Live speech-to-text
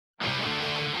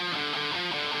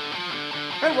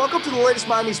Hey, welcome to the latest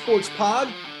Miami Sports Pod,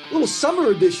 a little summer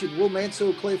edition. Will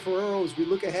Manso, Clay Ferrero, as we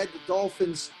look ahead to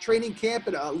Dolphins training camp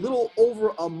in a little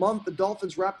over a month. The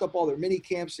Dolphins wrapped up all their mini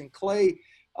camps in Clay.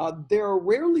 There are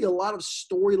rarely a lot of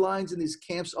storylines in these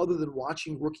camps other than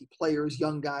watching rookie players,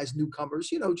 young guys, newcomers,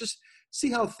 just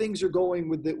see how things are going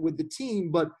with the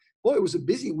team. But boy, it was a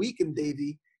busy weekend,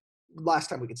 Davey. Last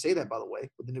time we could say that, by the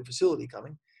way, with the new facility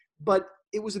coming. But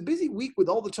it was a busy week with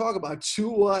all the talk about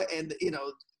Tua and,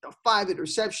 5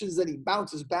 interceptions, then he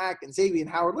bounces back, and Xavier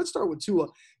Howard. Let's start with Tua.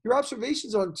 Your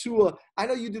observations on Tua. I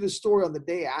know you did a story on the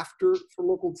day after for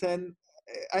Local 10.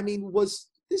 I mean, was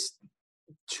this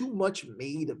too much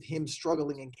made of him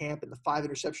struggling in camp and the 5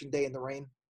 interception day in the rain?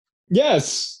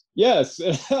 Yes.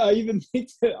 I even think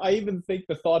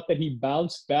the thought that he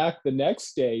bounced back the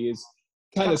next day is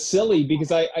kind of silly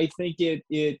because I think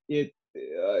it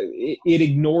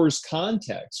ignores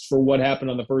context for what happened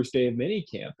on the first day of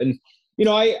minicamp. And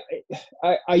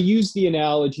I use the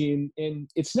analogy, and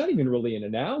it's not even really an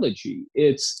analogy.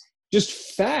 It's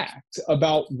just fact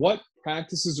about what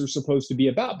practices are supposed to be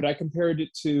about. But I compared it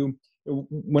to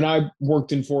when I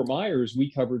worked in Fort Myers,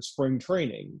 we covered spring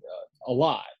training a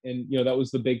lot. And, that was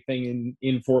the big thing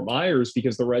in Fort Myers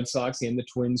because the Red Sox and the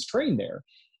Twins trained there.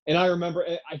 And I remember,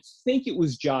 I think it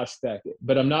was Josh Beckett,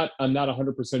 but I'm not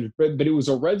 100%, but it was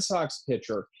a Red Sox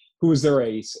pitcher who was their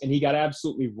ace, and he got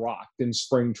absolutely rocked in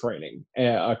spring training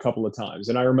a couple of times.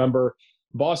 And I remember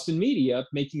Boston media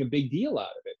making a big deal out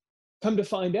of it. Come to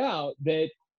find out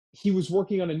that he was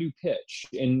working on a new pitch,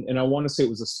 and I want to say it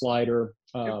was a slider,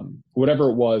 whatever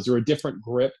it was, or a different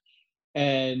grip.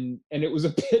 And it was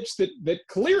a pitch that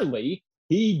clearly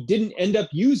he didn't end up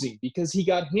using because he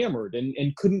got hammered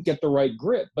and couldn't get the right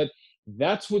grip. But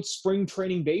that's what spring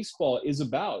training baseball is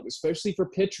about, especially for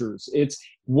pitchers. It's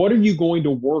what are you going to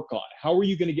work on? How are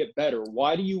you going to get better?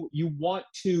 Why do you want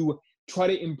to try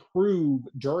to improve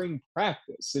during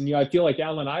practice? And, I feel like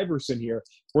Allen Iverson here,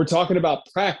 we're talking about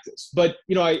practice. But,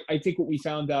 I think what we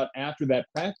found out after that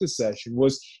practice session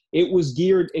was it was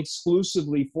geared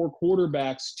exclusively for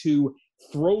quarterbacks to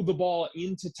throw the ball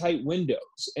into tight windows.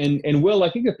 And Will, I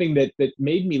think the thing that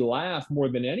made me laugh more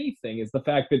than anything is the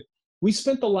fact that we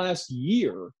spent the last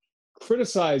year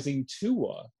criticizing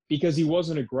Tua because he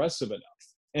wasn't aggressive enough.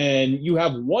 And you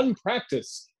have one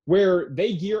practice where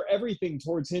they gear everything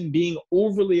towards him being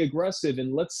overly aggressive,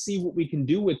 and let's see what we can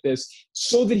do with this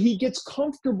so that he gets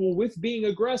comfortable with being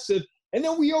aggressive. And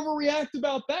then we overreact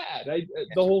about that.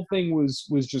 The whole thing was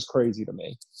just crazy to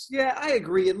me. Yeah, I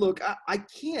agree. And look, I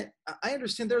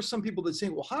understand there are some people that say,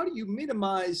 well, how do you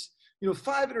minimize,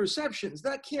 5 interceptions?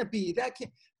 That can't.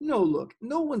 No, look,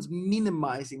 no one's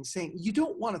minimizing saying you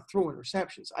don't want to throw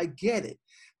interceptions. I get it.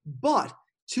 But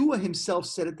Tua himself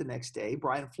said it the next day.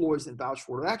 Brian Flores didn't vouch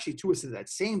for it. Actually, Tua said it that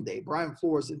same day. Brian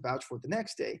Flores didn't vouch for it the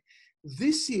next day.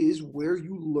 This is where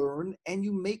you learn and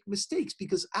you make mistakes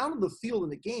because out of the field in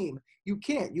the game, you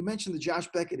can't. You mentioned the Josh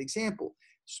Beckett example.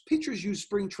 Pitchers use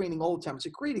spring training all the time. It's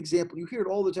a great example. You hear it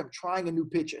all the time, trying a new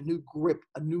pitch, a new grip,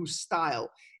 a new style,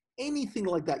 anything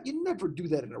like that. You never do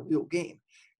that in a real game.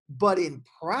 But in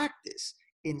practice,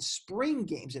 in spring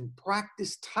games, in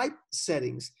practice type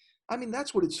settings,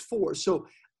 that's what it's for. So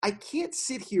I can't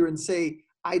sit here and say,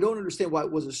 I don't understand why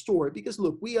it was a story because,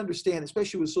 look, we understand,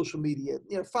 especially with social media,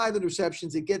 5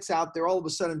 interceptions, it gets out there. All of a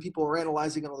sudden, people are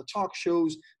analyzing on all the talk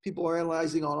shows. People are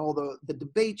analyzing on all the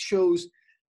debate shows.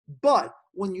 But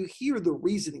when you hear the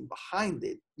reasoning behind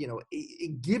it,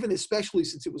 given especially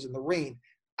since it was in the rain,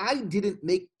 I didn't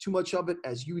make too much of it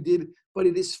as you did. But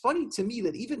it is funny to me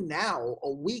that even now,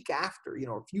 a week after,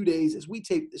 a few days, as we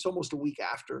tape this almost a week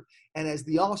after, and as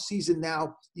the off season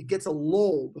now, it gets a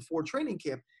lull before training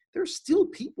camp, there's still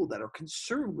people that are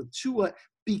concerned with Tua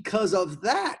because of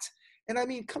that.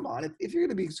 And come on, if you're going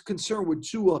to be concerned with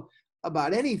Tua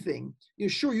about anything,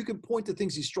 sure, you can point to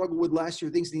things he struggled with last year,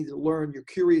 things he needed to learn. You're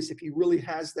curious if he really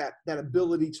has that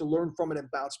ability to learn from it and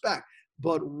bounce back.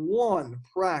 But one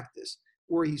practice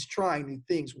where he's trying new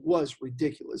things was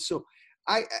ridiculous. So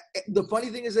the funny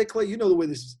thing is that, Clay, the way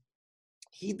this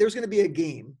is, there's going to be a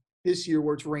game this year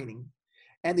where it's raining,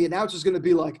 and the announcer's going to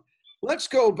be like, let's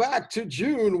go back to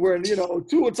June when,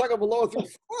 Tua Tagovailoa threw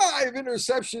 5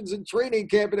 interceptions in training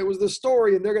camp, and it was the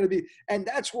story, and they're going to be – and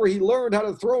that's where he learned how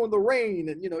to throw in the rain.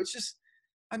 And, it's just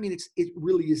 – it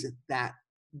really isn't that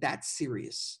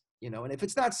serious, And if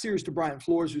it's not serious to Brian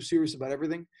Flores, who's serious about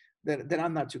everything, then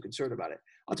I'm not too concerned about it.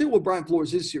 I'll tell you what Brian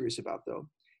Flores is serious about, though,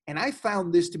 and I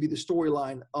found this to be the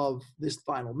storyline of this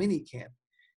final mini camp.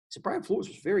 So Brian Flores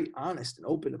was very honest and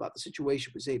open about the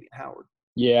situation with Xavier Howard.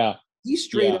 Yeah. He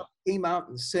straight up came out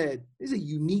and said, this is a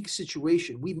unique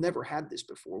situation. We've never had this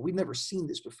before. We've never seen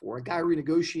this before. A guy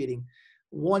renegotiating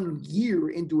 1 year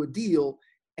into a deal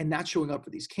and not showing up for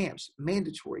these camps,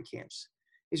 mandatory camps.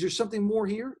 Is there something more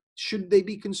here? Should they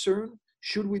be concerned?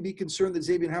 Should we be concerned that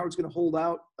Xavier Howard's going to hold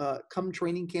out come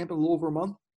training camp in a little over a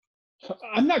month?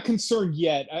 I'm not concerned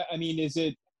yet. I mean, is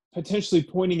it potentially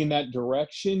pointing in that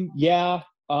direction? Yeah.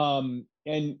 And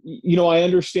I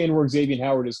understand where Xavier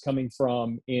Howard is coming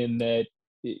from in that,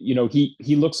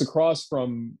 he looks across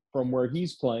from where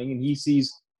he's playing and he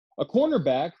sees a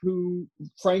cornerback who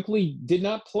frankly did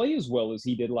not play as well as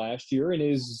he did last year and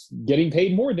is getting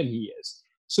paid more than he is.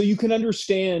 So you can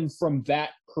understand from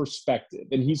that perspective,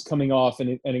 and he's coming off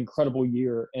an incredible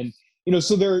year. And,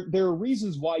 so there are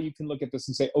reasons why you can look at this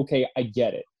and say, okay, I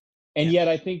get it. And yet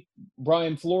I think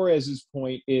Brian Flores's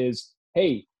point is,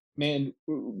 hey, man,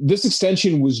 this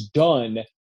extension was done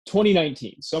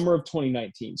 2019, summer of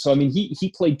 2019. So, I mean,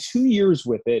 he played 2 years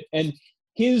with it. And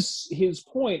his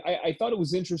point, I thought it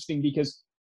was interesting because,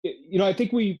 I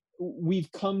think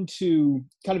we've come to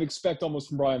kind of expect almost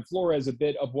from Brian Flores a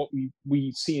bit of what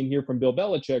we see and hear from Bill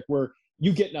Belichick, where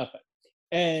you get nothing.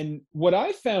 And what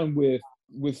I found with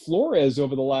Flores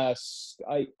over the last,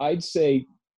 I'd say,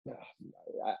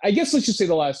 I guess let's just say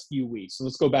the last few weeks. So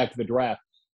let's go back to the draft.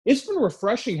 It's been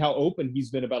refreshing how open he's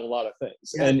been about a lot of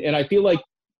things. Yeah. And I feel like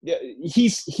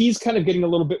he's kind of getting a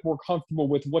little bit more comfortable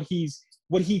with what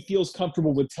he feels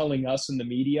comfortable with telling us in the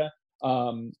media.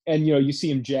 And, you see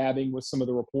him jabbing with some of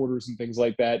the reporters and things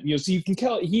like that, so you can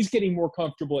tell he's getting more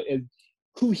comfortable in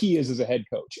who he is as a head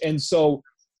coach. And so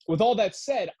with all that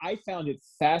said, I found it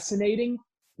fascinating,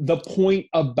 the point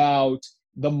about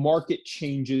the market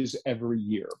changes every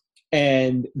year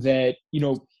and that,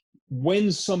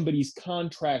 when somebody's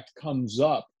contract comes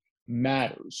up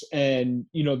matters. And,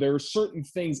 there are certain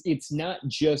things, it's not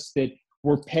just that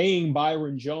we're paying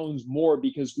Byron Jones more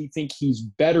because we think he's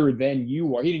better than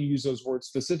you are. He didn't use those words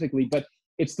specifically, but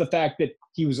it's the fact that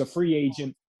he was a free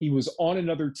agent. He was on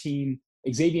another team.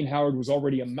 Xavier Howard was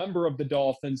already a member of the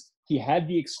Dolphins. He had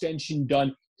the extension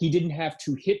done. He didn't have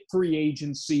to hit free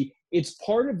agency. It's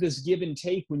part of this give and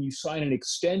take when you sign an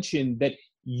extension that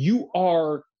you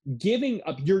are giving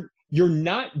up. You're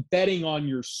not betting on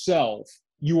yourself.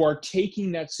 You are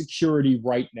taking that security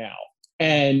right now.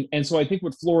 And so I think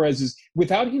what Flores is,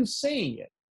 without him saying it,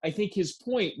 I think his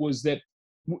point was that,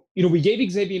 we gave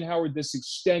Xavier Howard this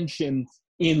extension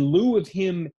in lieu of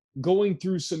him going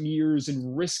through some years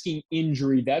and risking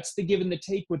injury. That's the give and the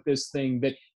take with this thing,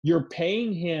 that you're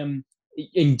paying him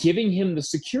and giving him the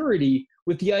security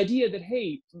with the idea that,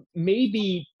 hey,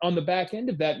 maybe on the back end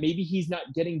of that, maybe he's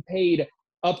not getting paid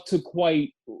up to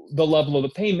quite the level of the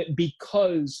payment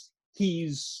because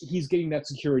he's getting that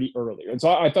security earlier. And so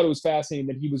I thought it was fascinating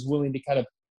that he was willing to kind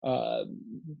of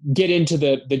get into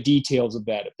the details of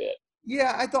that a bit.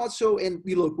 Yeah, I thought so. And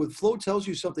you look, when Flo tells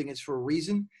you something, it's for a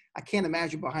reason. I can't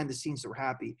imagine behind the scenes they're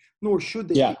happy, nor should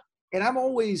they be. And I'm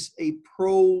always a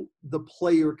pro the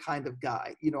player kind of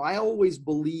guy. I always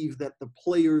believe that the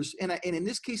players, and in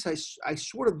this case, I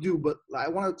sort of do, but I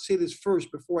want to say this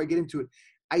first before I get into it.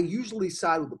 I usually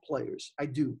side with the players. I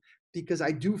do. Because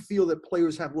I do feel that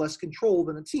players have less control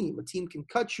than a team. A team can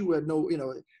cut you at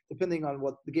depending on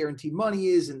what the guaranteed money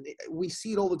is. And we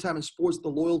see it all the time in sports. The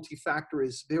loyalty factor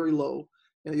is very low.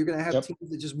 You're going to have teams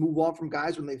that just move on from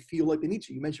guys when they feel like they need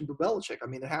to. You mentioned Bill Belichick. I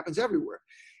mean, it happens everywhere.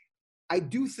 I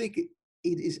do think it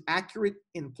is accurate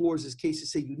in Flores' case to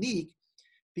say unique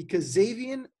because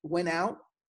Xavier went out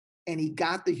and he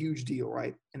got the huge deal,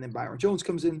 right? And then Byron Jones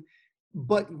comes in.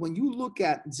 But when you look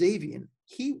at Xavier,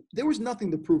 there was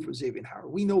nothing to prove for Xavier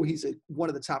Howard. We know he's one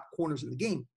of the top corners in the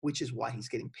game, which is why he's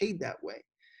getting paid that way.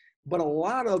 But a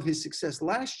lot of his success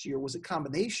last year was a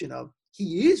combination of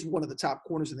he is one of the top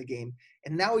corners in the game,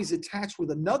 and now he's attached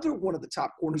with another one of the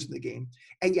top corners in the game,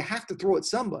 and you have to throw at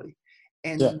somebody.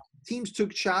 And teams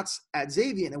took shots at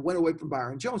Xavier and went away from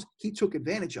Byron Jones. He took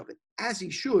advantage of it, as he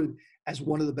should, as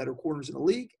one of the better corners in the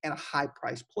league and a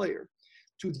high-priced player.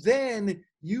 To then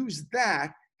use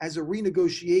that as a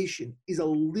renegotiation is a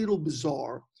little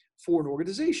bizarre for an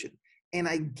organization. And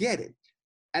I get it.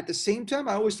 At the same time,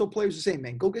 I always tell players the same,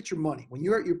 man, go get your money. When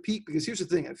you're at your peak, because here's the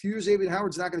thing, a few years Xavier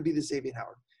Howard's not going to be the Xavier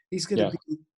Howard. He's going to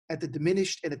be at the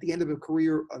diminished and at the end of a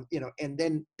career, and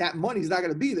then that money's not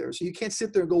going to be there. So you can't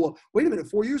sit there and go, well, wait a minute,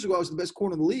 4 years ago I was the best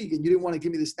corner in the league and you didn't want to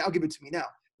give me this, now give it to me now.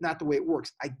 Not the way it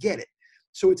works. I get it.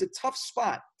 So it's a tough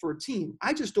spot for a team.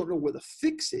 I just don't know where the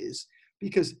fix is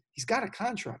because he's got a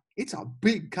contract. It's a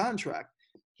big contract.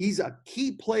 He's a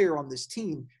key player on this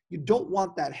team. You don't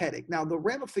want that headache. Now, the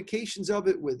ramifications of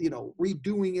it with,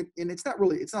 redoing it, and it's not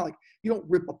like you don't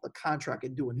rip up the contract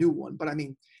and do a new one. But, I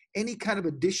mean, any kind of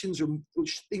additions or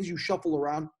things you shuffle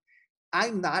around,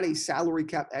 I'm not a salary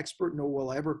cap expert, nor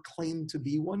will I ever claim to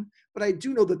be one, but I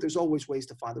do know that there's always ways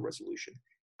to find the resolution.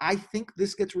 I think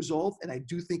this gets resolved, and I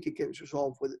do think it gets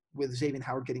resolved with Xavier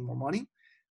Howard getting more money.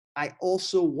 I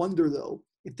also wonder, though,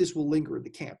 if this will linger in the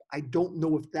camp. I don't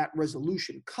know if that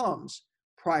resolution comes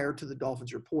prior to the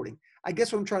Dolphins reporting. I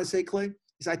guess what I'm trying to say, Clay,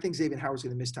 is I think Xavier Howard's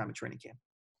going to miss time in training camp.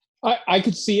 I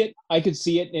could see it. I could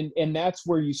see it. And that's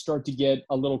where you start to get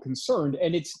a little concerned.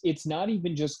 And it's not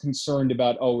even just concerned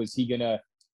about, oh, is he going to,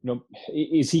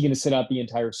 is he going to sit out the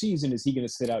entire season? Is he going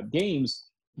to sit out games?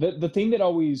 The thing that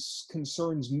always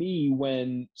concerns me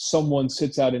when someone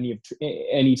sits out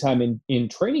any time in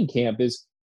training camp is,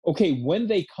 okay, when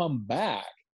they come back,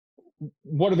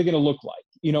 what are they going to look like?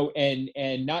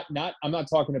 And not I'm not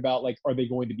talking about like, are they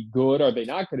going to be good? Are they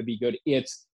not going to be good?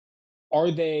 It's, are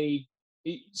they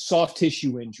soft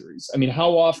tissue injuries? I mean,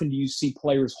 how often do you see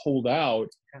players hold out,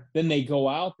 then they go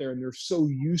out there and they're so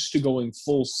used to going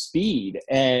full speed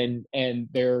and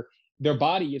their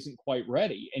body isn't quite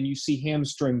ready, and you see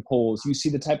hamstring pulls, you see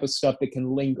the type of stuff that can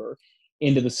linger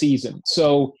into the season.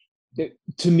 So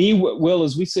to me, Will,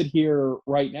 as we sit here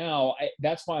right now,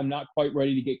 that's why I'm not quite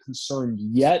ready to get concerned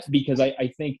yet, because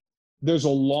I think there's a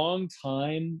long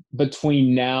time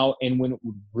between now and when it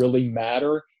would really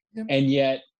matter. Yeah. And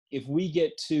yet, if we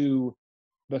get to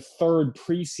the third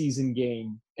preseason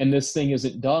game and this thing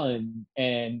isn't done,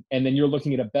 and then you're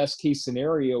looking at a best case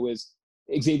scenario is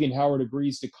Xavier Howard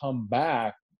agrees to come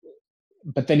back,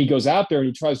 but then he goes out there and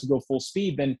he tries to go full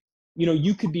speed, then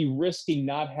you could be risking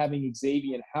not having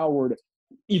Xavier Howard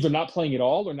either not playing at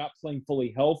all or not playing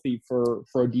fully healthy for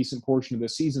a decent portion of the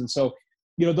season. So,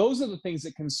 those are the things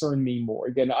that concern me more.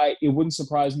 Again, it wouldn't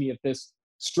surprise me if this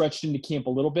stretched into camp a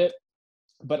little bit,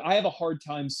 but I have a hard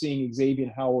time seeing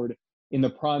Xavier Howard in the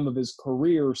prime of his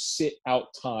career sit out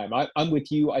time. I'm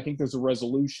with you. I think there's a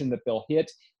resolution that they'll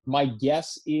hit. My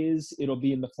guess is it'll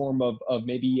be in the form of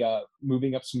maybe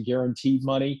moving up some guaranteed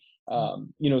money,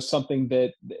 something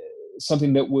that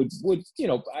would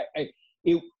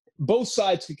both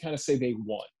sides could kind of say they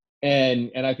won.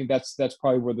 And I think that's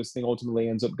probably where this thing ultimately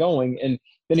ends up going. And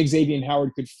then Xavier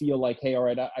Howard could feel like, hey, all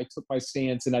right, I took my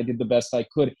stance and I did the best I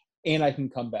could, and I can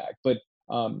come back. But,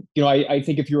 I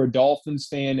think if you're a Dolphins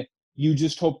fan, you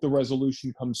just hope the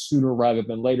resolution comes sooner rather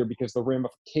than later, because the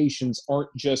ramifications aren't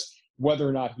just whether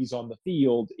or not he's on the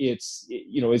field. It's,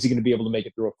 is he going to be able to make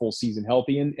it through a full season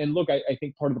healthy? And look, I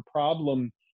think part of the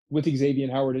problem with Xavier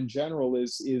Howard in general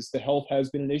is the health has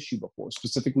been an issue before,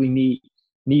 specifically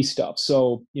knee stuff.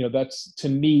 So, that's, to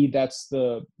me, that's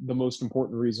the most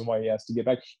important reason why he has to get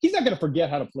back. He's not going to forget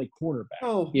how to play cornerback.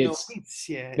 Oh, that's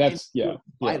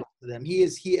vital to them.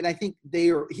 And I think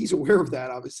he's aware of that,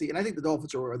 obviously. And I think the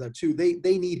Dolphins are aware of that too.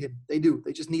 They need him. They do.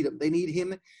 They just need him. They need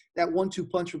him. That 1-2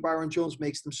 punch with Byron Jones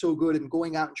makes them so good, and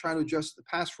going out and trying to adjust the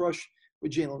pass rush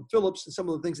with Jalen Phillips and some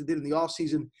of the things they did in the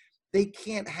offseason. They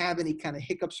can't have any kind of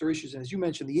hiccups or issues. And as you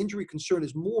mentioned, the injury concern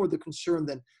is more the concern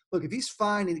than, look, if he's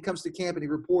fine and he comes to camp and he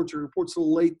reports a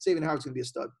little late, Xavier Howard's going to be a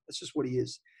stud. That's just what he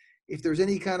is. If there's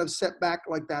any kind of setback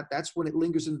like that, that's when it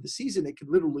lingers into the season. It can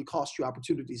literally cost you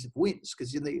opportunities of wins,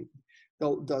 because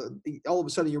all of a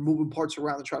sudden you're moving parts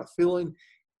around and trying to fill in.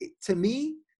 To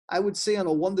me, I would say on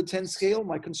a 1 to 10 scale,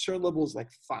 my concern level is like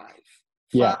 5.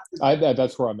 Yeah,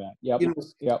 that's where I'm at.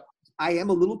 Yep. I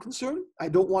am a little concerned. I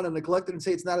don't want to neglect it and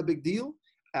say it's not a big deal.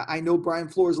 I know Brian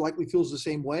Flores likely feels the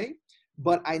same way,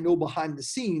 but I know behind the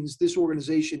scenes, this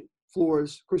organization,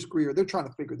 Flores, Chris Grier, they're trying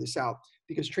to figure this out,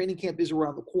 because training camp is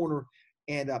around the corner,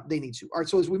 and they need to. All right,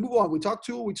 so as we move on, we talked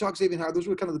Tua, we talked Xavier Howard. Those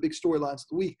were kind of the big storylines of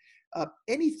the week.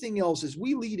 Anything else as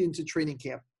we lead into training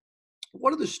camp?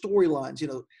 What are the storylines,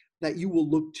 that you will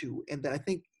look to, and that I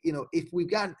think, if we've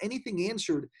gotten anything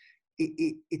answered,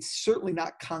 it's certainly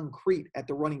not concrete at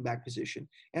the running back position.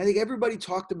 And I think everybody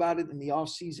talked about it in the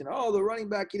offseason. Oh, the running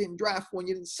back, you didn't draft one,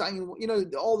 you didn't sign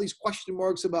one, all these question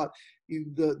marks about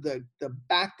the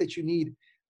back that you need.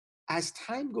 As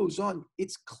time goes on,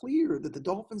 it's clear that the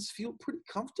Dolphins feel pretty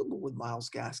comfortable with Myles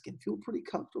Gaskin, feel pretty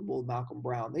comfortable with Malcolm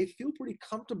Brown. They feel pretty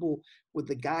comfortable with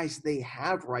the guys they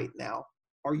have right now.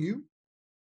 Are you?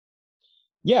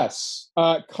 Yes.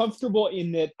 Comfortable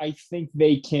in that I think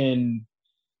they can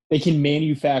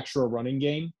manufacture a running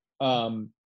game.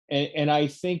 And I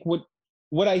think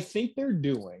what I think they're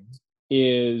doing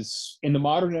is, in the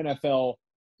modern NFL,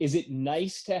 is it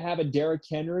nice to have a Derrick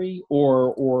Henry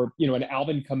or an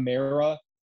Alvin Kamara,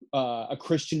 a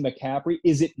Christian McCaffrey?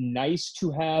 Is it nice to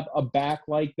have a back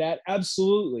like that?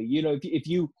 Absolutely.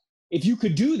 If you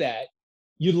could do that,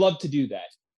 you'd love to do that.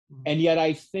 And yet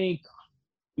I think,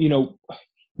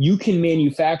 you can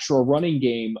manufacture a running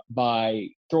game by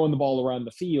throwing the ball around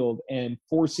the field and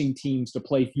forcing teams to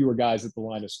play fewer guys at the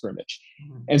line of scrimmage.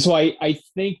 Mhm. And so I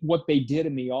think what they did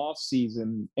in the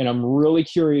offseason, and I'm really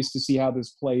curious to see how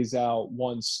this plays out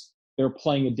once they're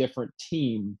playing a different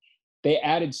team, they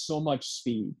added so much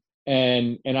speed.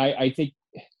 And I think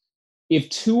if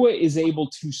Tua is able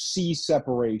to see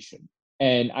separation,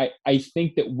 and I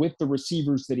think that with the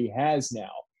receivers that he has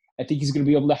now, I think he's going to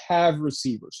be able to have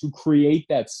receivers who create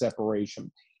that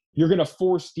separation. You're going to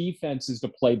force defenses to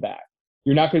play back.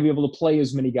 You're not going to be able to play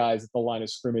as many guys at the line of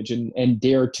scrimmage and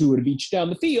dare Tua to beach down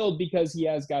the field because he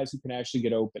has guys who can actually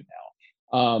get open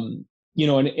now.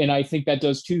 And I think that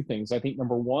does two things. I think,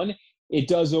 number one, it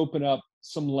does open up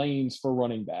some lanes for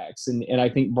running backs. And I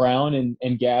think Brown and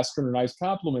Gaskin are nice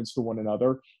complements to one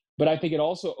another. But I think it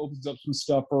also opens up some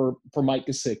stuff for Mike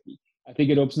Gesicki. I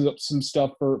think it opens up some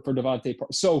stuff for Devontae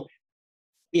Parker. So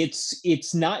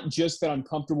it's not just that I'm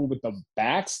comfortable with the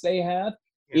backs they have.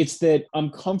 It's that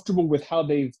I'm comfortable with how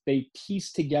they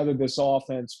pieced together this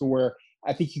offense to where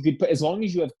I think you could put, as long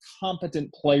as you have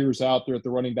competent players out there at the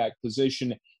running back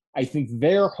position, I think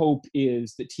their hope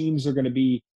is that teams are going to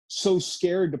be so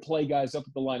scared to play guys up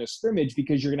at the line of scrimmage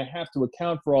because you're going to have to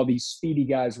account for all these speedy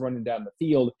guys running down the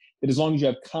field, that as long as you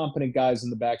have competent guys in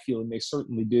the backfield, and they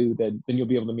certainly do, then you'll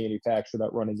be able to manufacture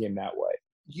that running game that way.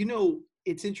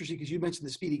 It's interesting because you mentioned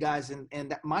the speedy guys, and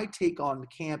that my take on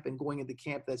camp and going into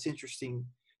camp that's interesting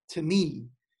to me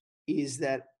is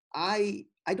that I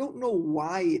don't know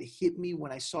why it hit me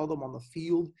when I saw them on the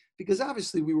field, because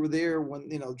obviously we were there when,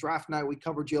 draft night, we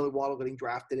covered Jaylen Waddle getting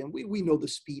drafted, and we know the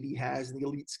speed he has and the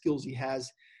elite skills he has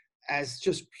as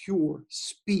just pure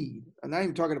speed. I'm not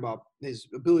even talking about his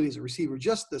ability as a receiver,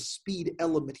 just the speed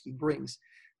element he brings.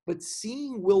 But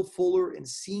seeing Will Fuller and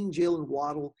seeing Jaylen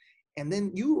Waddle, and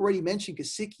then you already mentioned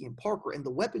Gesicki and Parker and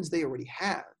the weapons they already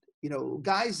had,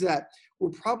 guys that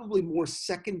were probably more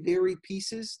secondary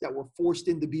pieces that were forced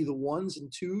in to be the ones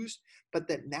and twos, but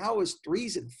that now as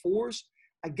threes and fours.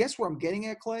 I guess where I'm getting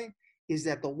at, Clay, is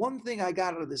that the one thing I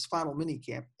got out of this final mini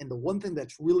camp, and the one thing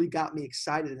that's really got me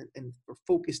excited and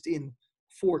focused in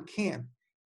for camp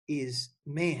is,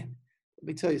 man, let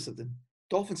me tell you something.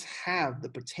 Dolphins have the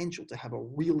potential to have a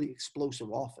really explosive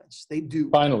offense. They do.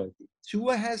 Finally.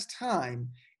 Tua has time,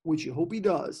 which you hope he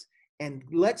does, and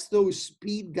lets those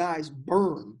speed guys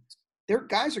burn. Their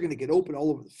guys are going to get open all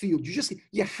over the field.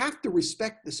 You have to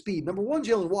respect the speed. Number one,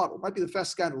 Jaylen Waddle might be the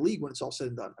fastest guy in the league when it's all said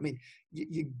and done. I mean,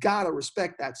 you got to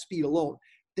respect that speed alone.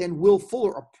 Then Will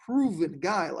Fuller, a proven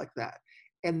guy like that.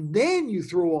 And then you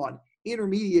throw on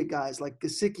intermediate guys like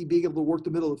Gesicki being able to work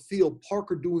the middle of the field,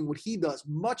 Parker doing what he does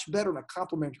much better in a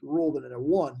complementary role than in a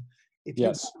one. If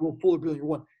you Will Fuller being your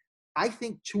one, I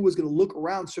think Tua is going to look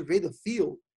around, survey the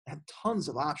field, and have tons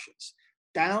of options.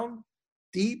 Down,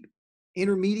 deep,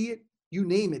 intermediate, you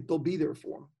name it, they'll be there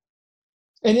for him.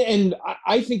 And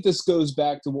I think this goes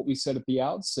back to what we said at the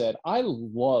outset. I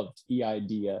loved the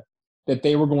idea that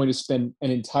they were going to spend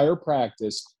an entire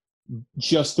practice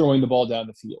just throwing the ball down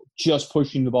the field, just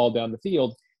pushing the ball down the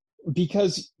field.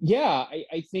 Because,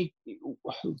 I think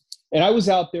 – and I was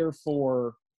out there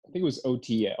for – I think it was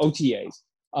OTAs.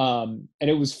 And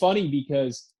it was funny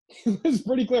because it was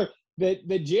pretty clear that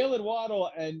Jaylen Waddle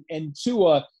and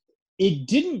Tua – it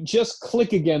didn't just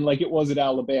click again like it was at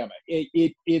Alabama.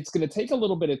 It's going to take a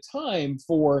little bit of time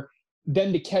for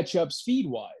them to catch up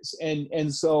speed-wise.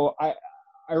 And so I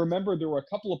remember there were a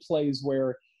couple of plays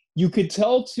where you could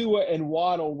tell Tua and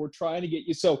Waddle were trying to get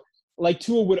you. So, like,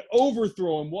 Tua would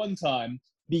overthrow him one time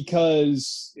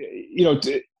because,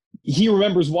 he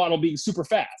remembers Waddle being super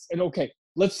fast. And, okay,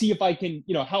 let's see if I can,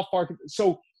 how far –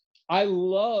 so – I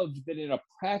loved that in a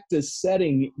practice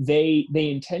setting, they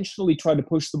intentionally try to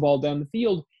push the ball down the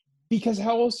field, because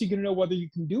how else are you going to know whether you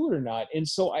can do it or not? And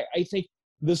so I think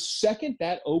the second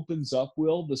that opens up,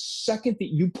 Will, the second that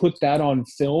you put that on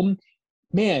film,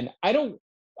 man, I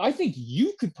think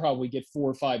you could probably get 4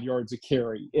 or 5 yards a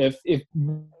carry if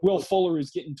Will Fuller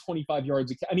is getting 25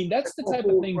 yards a carry. I mean, that's the type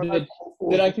of thing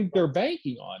that I think they're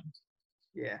banking on.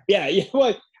 Yeah.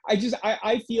 Well,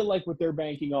 I feel like what they're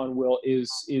banking on, Will,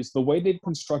 is the way they've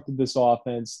constructed this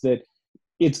offense, that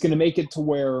it's going to make it to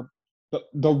where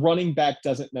the running back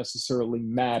doesn't necessarily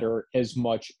matter as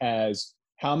much as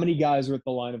how many guys are at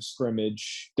the line of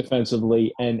scrimmage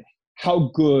defensively and how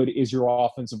good is your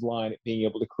offensive line at being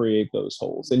able to create those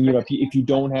holes. And, if you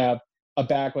don't have a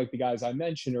back like the guys I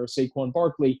mentioned or Saquon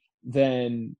Barkley,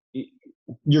 then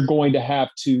you're going to have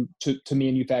to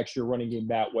manufacture your running game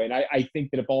that way. And I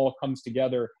think that if all comes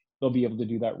together, they'll be able to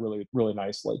do that really, really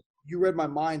nicely. you read my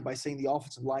mind by saying the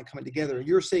offensive line coming together.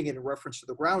 You're saying it in reference to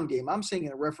the ground game. I'm saying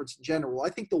it in reference in general. I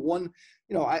think the one,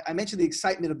 I mentioned the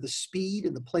excitement of the speed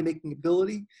and the playmaking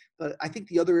ability, but I think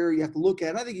the other area you have to look at,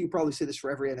 and I think you probably say this for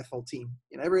every NFL team.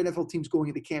 Every NFL team's going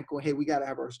into camp going, hey, we got to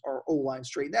have our O-line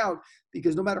straightened out,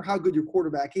 because no matter how good your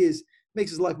quarterback is, it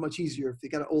makes his life much easier if you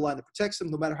got an O-line that protects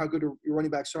him. No matter how good your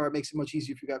running backs are, it makes it much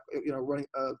easier if you got running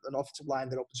an offensive line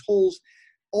that opens holes.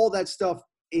 All that stuff.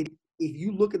 If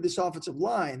you look at this offensive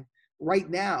line right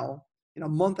now, a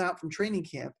month out from training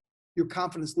camp, your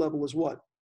confidence level is what?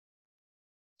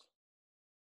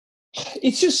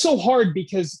 It's just so hard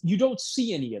because you don't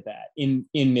see any of that in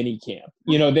mini camp.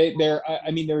 They're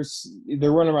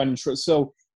running around in short.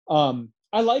 So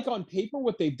I like on paper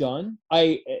what they've done.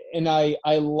 I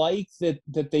like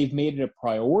that they've made it a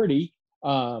priority.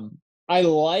 I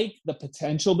like the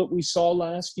potential that we saw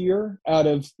last year out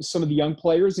of some of the young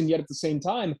players, and yet at the same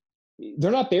time,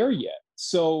 they're not there yet.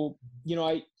 So,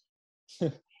 I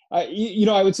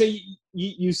would say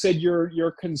you said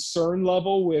your concern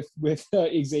level with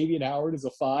Xavier Howard is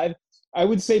a 5. I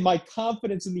would say my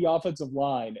confidence in the offensive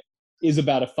line is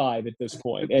about a 5 at this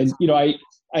point. And I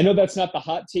know that's not the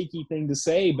hot takey thing to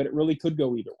say, but it really could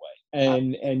go either way.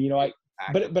 And I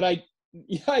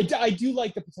do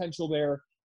like the potential there.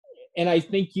 And I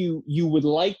think you would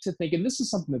like to think, and this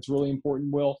is something that's really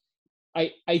important, Will.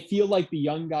 I feel like the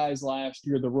young guys last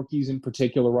year, the rookies in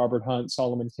particular, Robert Hunt,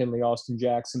 Solomon Kinley, Austin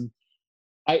Jackson,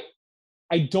 I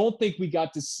don't think we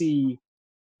got to see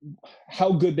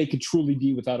how good they could truly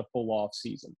be without a full off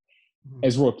season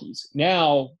as rookies.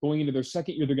 Now, going into their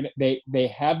second year, they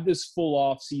have this full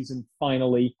off season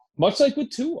finally, much like with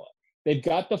Tua. They've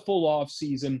got the full off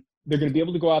season. They're going to be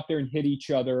able to go out there and hit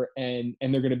each other, and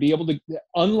they're going to be able to,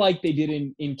 unlike they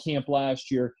did in camp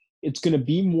last year, it's going to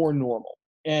be more normal.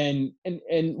 And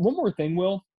one more thing,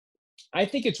 Will, I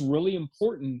think it's really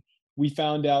important. We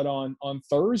found out on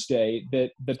Thursday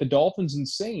that the Dolphins and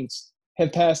Saints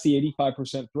have passed the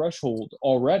 85% threshold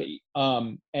already.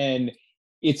 And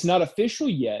it's not official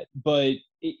yet, but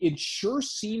it sure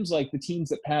seems like the teams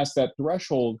that pass that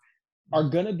threshold are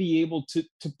going to be able to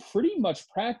pretty much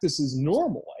practice as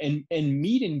normal and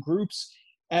meet in groups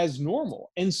as normal.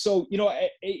 And so,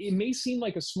 it may seem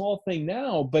like a small thing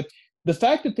now, but the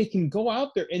fact that they can go out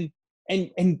there and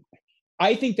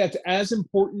I think that's as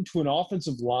important to an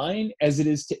offensive line as it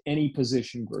is to any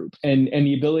position group, and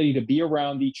the ability to be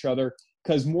around each other,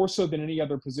 because more so than any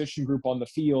other position group on the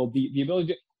field, the ability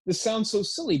to, this sounds so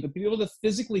silly, but be able to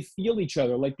physically feel each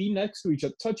other, like be next to each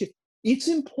other, touch it, it's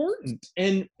important.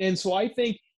 And so I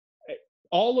think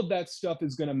all of that stuff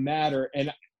is going to matter.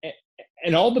 And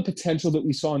all the potential that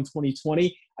we saw in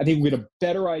 2020, I think we had a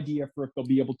better idea for if they'll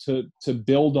be able to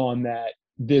build on that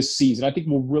this season. I think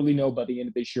we'll really know by the end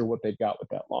of this year what they've got with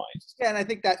that line. Yeah, and I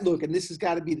think that, look, and this has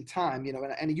got to be the time,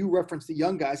 and you referenced the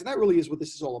young guys, and that really is what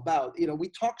this is all about. We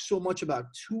talk so much about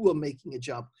Tua making a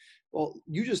jump. Well,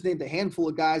 you just named a handful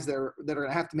of guys that are going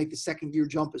to have to make the second-year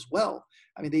jump as well.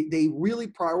 I mean, they really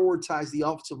prioritized the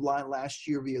offensive line last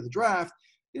year via the draft.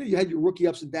 You had your rookie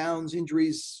ups and downs,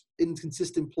 injuries,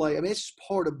 inconsistent play. I mean, it's just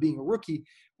part of being a rookie.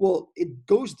 Well, it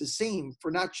goes the same for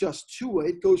not just Tua.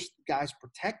 It goes to guys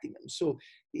protecting them. So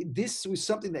this was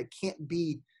something that can't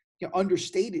be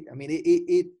understated. I mean,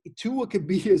 Tua could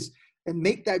be and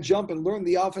make that jump and learn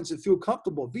the offense and feel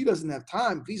comfortable. If he doesn't have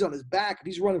time, if he's on his back, if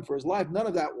he's running for his life, none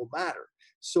of that will matter.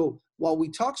 So while we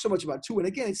talk so much about Tua, and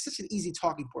again, it's such an easy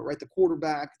talking point, right? The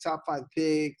quarterback, the top 5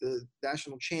 pick, the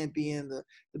national champion,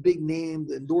 the big name,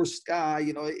 the endorsed guy,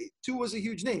 Tua's a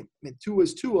huge name. I mean,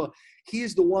 Tua's Tua. He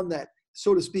is the one that,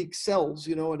 so to speak, sells,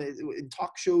 in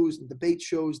talk shows and debate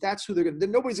shows. That's who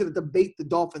nobody's going to debate the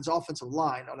Dolphins offensive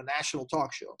line on a national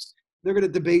talk show. They're going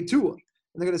to debate Tua, and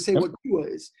they're going to say what Tua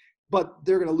is. But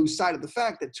they're going to lose sight of the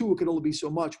fact that Tua can only be so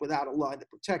much without a line that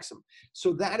protects him.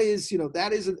 So that is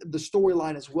the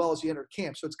storyline as well as you enter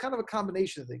camp. So it's kind of a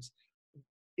combination of things.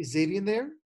 Is Xavier there?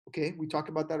 Okay, we talked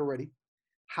about that already.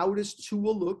 How does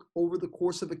Tua look over the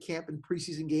course of a camp and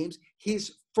preseason games?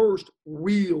 His first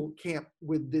real camp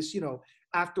with this,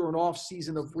 after an off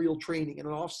season of real training and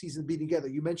an off season being together.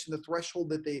 You mentioned the threshold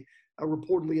that they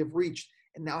reportedly have reached,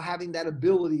 and now having that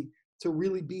ability to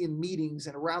really be in meetings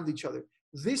and around each other.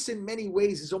 This, in many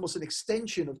ways, is almost an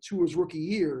extension of Tua's rookie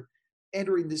year,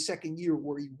 entering the second year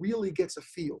where he really gets a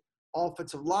feel.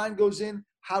 Offensive line goes in.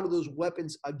 How do those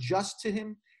weapons adjust to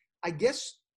him? I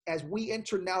guess as we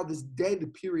enter now this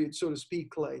dead period, so to speak,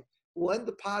 Clay, we'll end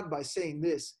the pod by saying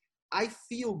this. I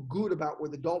feel good about where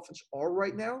the Dolphins are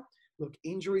right now. Look,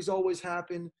 injuries always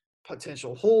happen.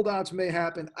 Potential holdouts may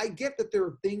happen. I get that there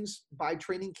are things by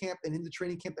training camp and in the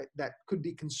training camp that could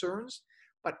be concerns.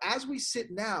 But as we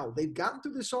sit now, they've gotten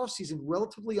through this offseason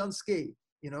relatively unscathed,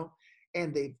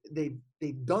 and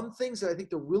they've done things that I think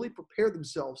they're really prepared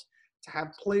themselves to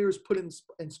have players put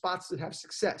in spots that have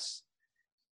success.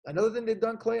 Another thing they've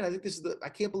done, Clay, and I think I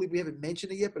can't believe we haven't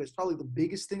mentioned it yet, but it's probably the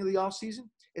biggest thing of the offseason,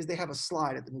 is they have a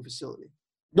slide at the new facility.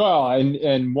 Well,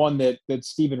 and one that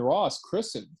Stephen Ross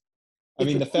christened. I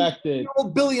mean, the fact that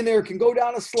old billionaire can go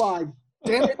down a slide.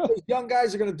 Damn it, those young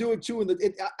guys are going to do it too.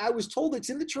 And I was told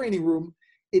it's in the training room,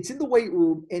 it's in the weight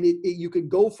room, and you can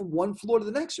go from one floor to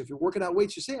the next. So if you're working out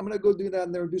weights, you say, I'm going to go do that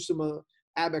in there and do some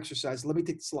ab exercise. Let me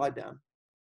take the slide down.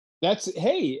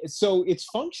 So it's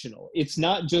functional. It's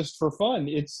not just for fun.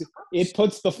 It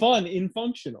puts the fun in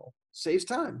functional. Saves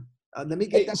time. Let me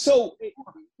get that. So,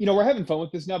 we're having fun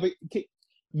with this now, but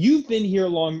you've been here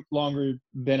longer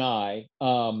than I.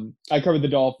 I covered the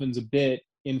Dolphins a bit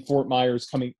in Fort Myers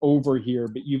coming over here,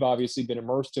 but you've obviously been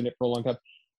immersed in it for a long time.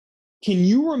 Can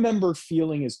you remember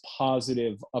feeling as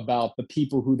positive about the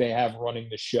people who they have running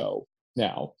the show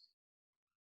now?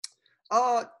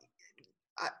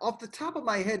 Off the top of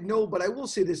my head, no, but I will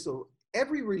say this, though.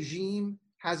 Every regime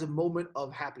has a moment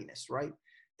of happiness, right?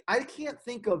 I can't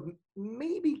think of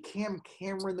maybe Cam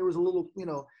Cameron. There was a little,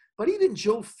 but even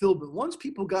Joe Philbin. Once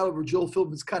people got over Joe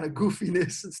Philbin's kind of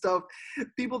goofiness and stuff,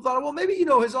 people thought, well, maybe,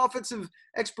 his offensive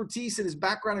expertise and his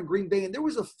background in Green Bay. And there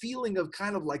was a feeling of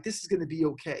kind of like, this is going to be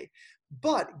okay.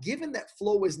 But given that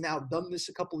Flo has now done this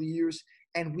a couple of years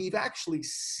and we've actually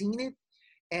seen it,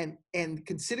 and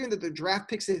considering that the draft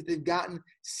picks that they've gotten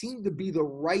seem to be the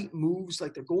right moves,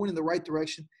 like they're going in the right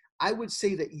direction, I would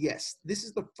say that, yes, this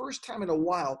is the first time in a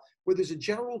while where there's a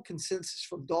general consensus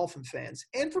from Dolphin fans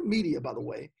and from media, by the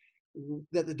way,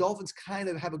 that the Dolphins kind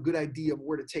of have a good idea of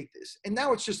where to take this. And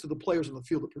now it's just to the players on the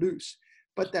field to produce.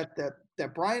 But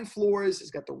that Brian Flores has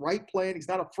got the right plan. He's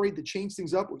not afraid to change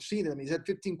things up. We've seen it. I mean, he's had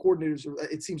 15 coordinators,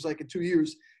 it seems like, in 2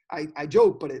 years. I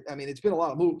joke, but it's been a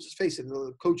lot of moves. Let's face it,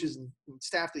 the coaches and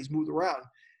staff that he's moved around.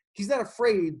 He's not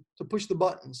afraid to push the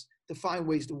buttons to find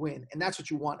ways to win. And that's what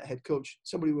you want a head coach,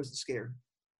 somebody who isn't scared.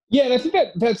 Yeah, and I think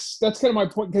that's kind of my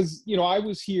point because, I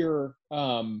was here,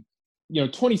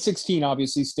 2016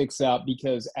 obviously sticks out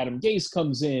because Adam Gase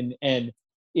comes in and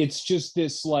it's just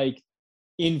this like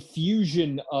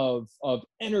infusion of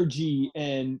energy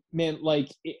and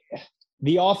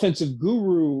the offensive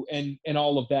guru and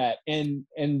all of that. And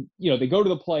they go to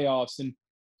the playoffs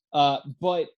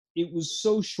but it was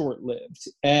so short-lived.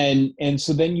 And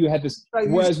so then you had this, right,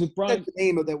 whereas with Brian, the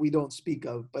name of that we don't speak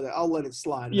of, but I'll let it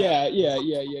slide. Yeah.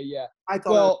 I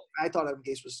thought Adam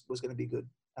Gase was going to be good.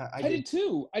 I did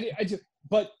too. I did.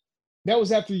 But that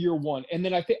was after year one. And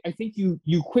then I think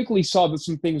you quickly saw that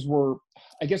some things were,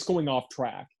 I guess, going off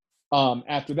track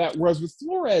after that. Whereas with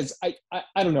Flores, I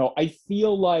don't know. I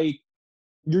feel like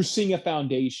you're seeing a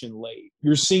foundation laid.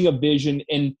 You're seeing a vision.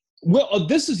 And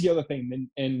this is the other thing.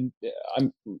 And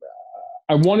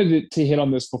I wanted to hit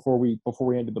on this before we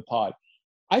ended the pod.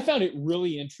 I found it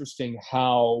really interesting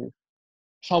how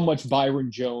much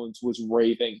Byron Jones was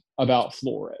raving about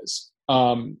Flores.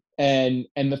 And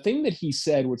the thing that he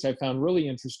said, which I found really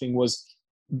interesting, was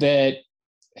that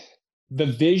the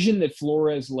vision that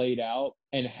Flores laid out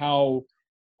and how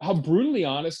brutally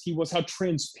honest he was, how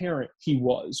transparent he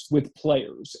was with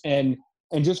players, and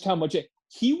just how much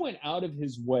he went out of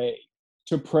his way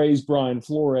to praise Brian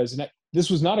Flores. And this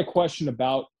was not a question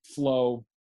about Flo.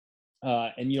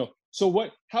 So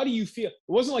how do you feel? It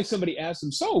wasn't like somebody asked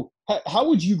him, so how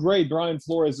would you grade Brian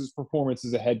Flores' performance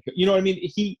as a head coach? You know what I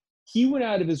mean? He went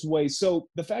out of his way. So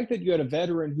the fact that you had a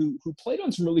veteran who played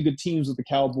on some really good teams with the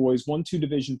Cowboys, won 2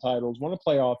 division titles, won a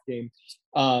playoff game,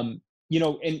 and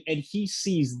he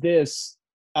sees this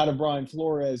out of Brian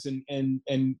Flores, and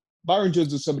Byron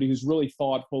Jones is somebody who's really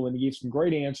thoughtful and he gave some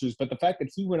great answers. But the fact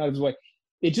that he went out of his way,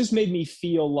 it just made me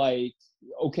feel like,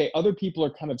 okay, other people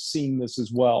are kind of seeing this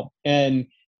as well. And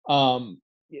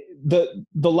the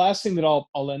last thing that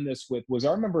I'll end this with was,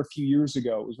 I remember a few years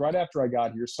ago, it was right after I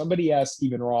got here, somebody asked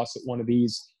Stephen Ross at one of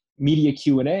these media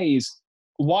Q&As,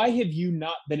 why have you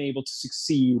not been able to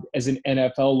succeed as an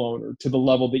NFL owner to the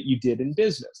level that you did in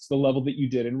business, the level that you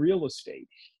did in real estate?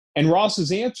 And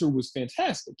Ross's answer was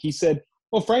fantastic. He said,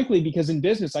 well, frankly, because in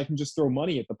business, I can just throw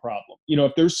money at the problem.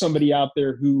 If there's somebody out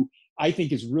there who I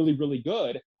think is really, really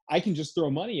good, I can just throw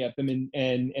money at them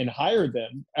and hire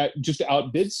them just to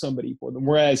outbid somebody for them.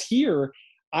 Whereas here,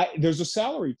 there's a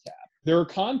salary cap. There are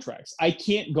contracts. I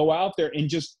can't go out there and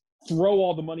just throw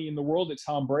all the money in the world at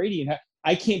Tom Brady. And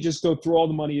I can't just go throw all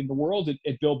the money in the world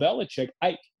at Bill Belichick.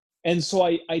 So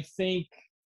I think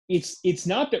it's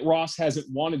not that Ross hasn't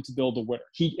wanted to build a winner.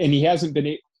 He hasn't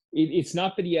been. It's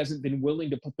not that he hasn't been willing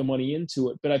to put the money into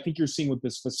it. But I think you're seeing with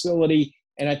this facility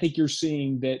And I think you're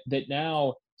seeing that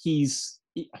now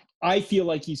I feel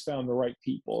like he's found the right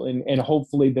people, and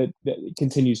hopefully that it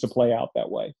continues to play out that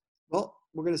way. Well,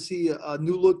 we're going to see a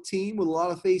new look team with a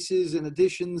lot of faces and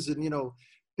additions and,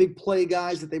 big play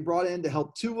guys that they brought in to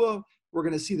help Tua. We're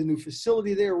going to see the new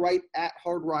facility there right at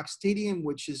Hard Rock Stadium,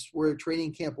 which is where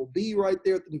training camp will be, right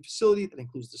there at the new facility. That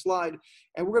includes the slide.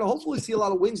 And we're going to hopefully see a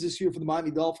lot of wins this year for the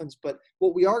Miami Dolphins. But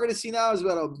what we are going to see now is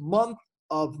about a month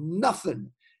of nothing.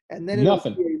 And then it'll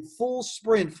be a full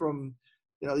sprint from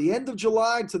the end of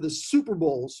July to the Super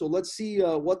Bowl. So let's see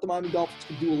what the Miami Dolphins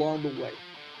can do along the way.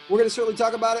 We're going to certainly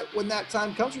talk about it when that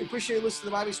time comes. We appreciate you listening to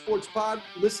the Miami Sports Pod,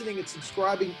 listening and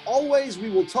subscribing. Always, we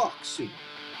will talk soon.